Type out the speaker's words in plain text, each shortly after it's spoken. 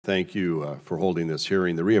Thank you for holding this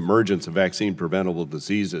hearing. The reemergence of vaccine-preventable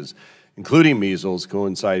diseases, including measles,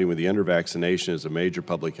 coinciding with the under-vaccination is a major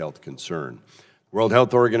public health concern. The World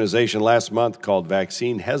Health Organization last month called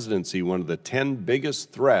vaccine hesitancy one of the 10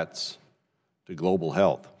 biggest threats to global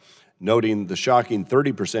health, noting the shocking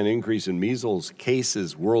 30% increase in measles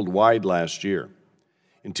cases worldwide last year.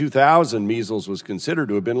 In 2000, measles was considered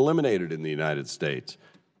to have been eliminated in the United States.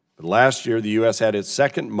 But last year, the U.S. had its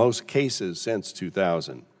second most cases since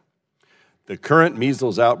 2000. The current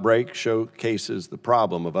measles outbreak showcases the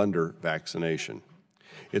problem of under-vaccination.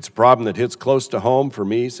 It's a problem that hits close to home for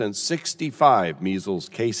me since 65 measles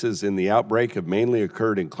cases in the outbreak have mainly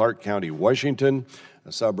occurred in Clark County, Washington,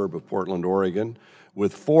 a suburb of Portland, Oregon,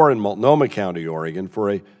 with 4 in Multnomah County, Oregon, for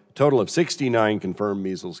a total of 69 confirmed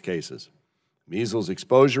measles cases. Measles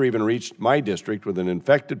exposure even reached my district with an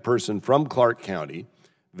infected person from Clark County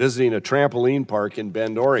visiting a trampoline park in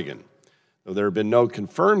Bend, Oregon. Though there have been no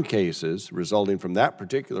confirmed cases resulting from that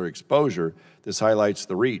particular exposure, this highlights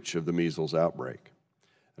the reach of the measles outbreak.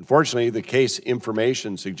 Unfortunately, the case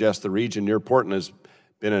information suggests the region near Portland has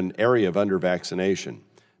been an area of under-vaccination.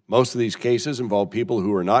 Most of these cases involve people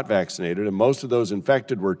who are not vaccinated, and most of those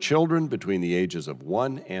infected were children between the ages of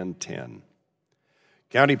 1 and 10.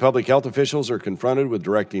 County public health officials are confronted with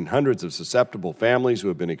directing hundreds of susceptible families who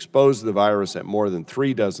have been exposed to the virus at more than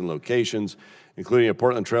 36 locations, including a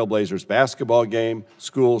Portland Trail Blazers basketball game,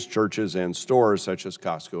 schools, churches, and stores such as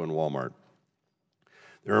Costco and Walmart.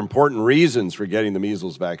 There are important reasons for getting the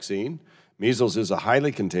measles vaccine. Measles is a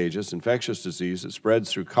highly contagious, infectious disease that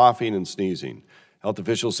spreads through coughing and sneezing. Health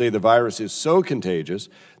officials say the virus is so contagious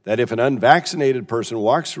that if an unvaccinated person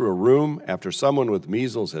walks through a room after someone with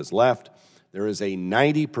measles has left, there is a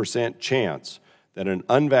 90% chance that an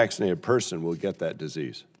unvaccinated person will get that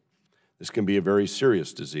disease. This can be a very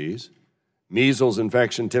serious disease. Measles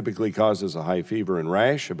infection typically causes a high fever and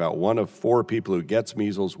rash. About 1 of 4 people who gets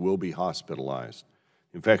measles will be hospitalized.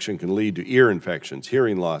 Infection can lead to ear infections,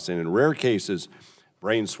 hearing loss, and in rare cases,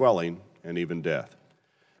 brain swelling and even death.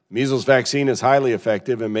 Measles vaccine is highly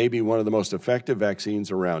effective and may be one of the most effective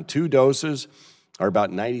vaccines around. 2 doses are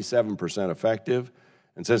about 97% effective.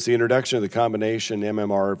 And since the introduction of the combination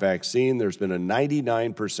MMR vaccine, there's been a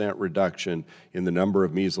 99% reduction in the number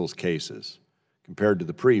of measles cases compared to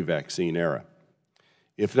the pre-vaccine era.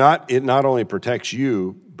 If not, it not only protects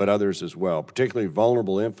you, but others as well, particularly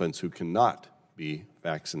vulnerable infants who cannot be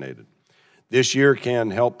vaccinated. This hearing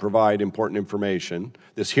can help provide important information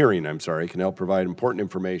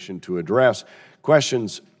to address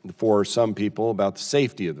questions for some people about the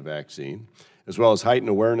safety of the vaccine, as well as heighten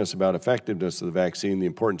awareness about effectiveness of the vaccine, the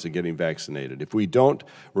importance of getting vaccinated. If we don't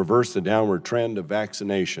reverse the downward trend of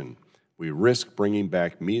vaccination, we risk bringing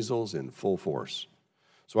back measles in full force.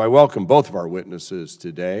 So I welcome both of our witnesses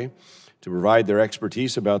today to provide their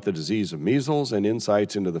expertise about the disease of measles and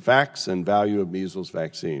insights into the facts and value of measles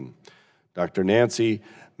vaccine. Dr. Nancy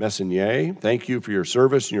Messonnier, thank you for your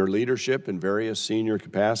service and your leadership in various senior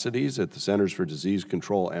capacities at the Centers for Disease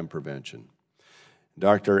Control and Prevention.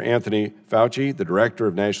 Dr. Anthony Fauci, the Director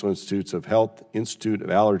of National Institutes of Health, Institute of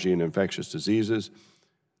Allergy and Infectious Diseases.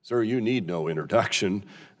 Sir, you need no introduction,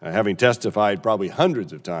 having testified probably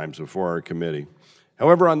hundreds of times before our committee.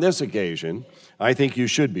 However, on this occasion, I think you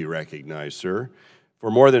should be recognized, sir, for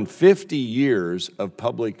more than 50 years of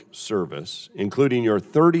public service, including your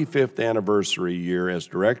 35th anniversary year as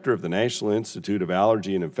Director of the National Institute of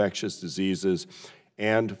Allergy and Infectious Diseases,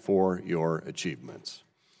 and for your achievements.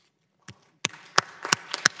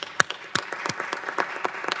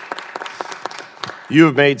 You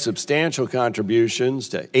have made substantial contributions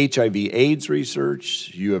to HIV/AIDS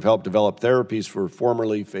research. You have helped develop therapies for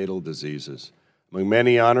formerly fatal diseases. Among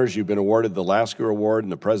many honors, you've been awarded the Lasker Award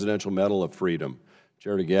and the Presidential Medal of Freedom.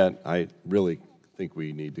 Chair DeGette, I really think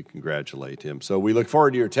we need to congratulate him. So we look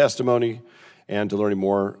forward to your testimony and to learning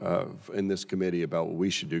more in this committee about what we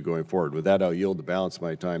should do going forward. With that, I'll yield the balance of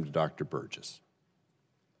my time to Dr. Burgess.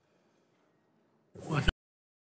 Well,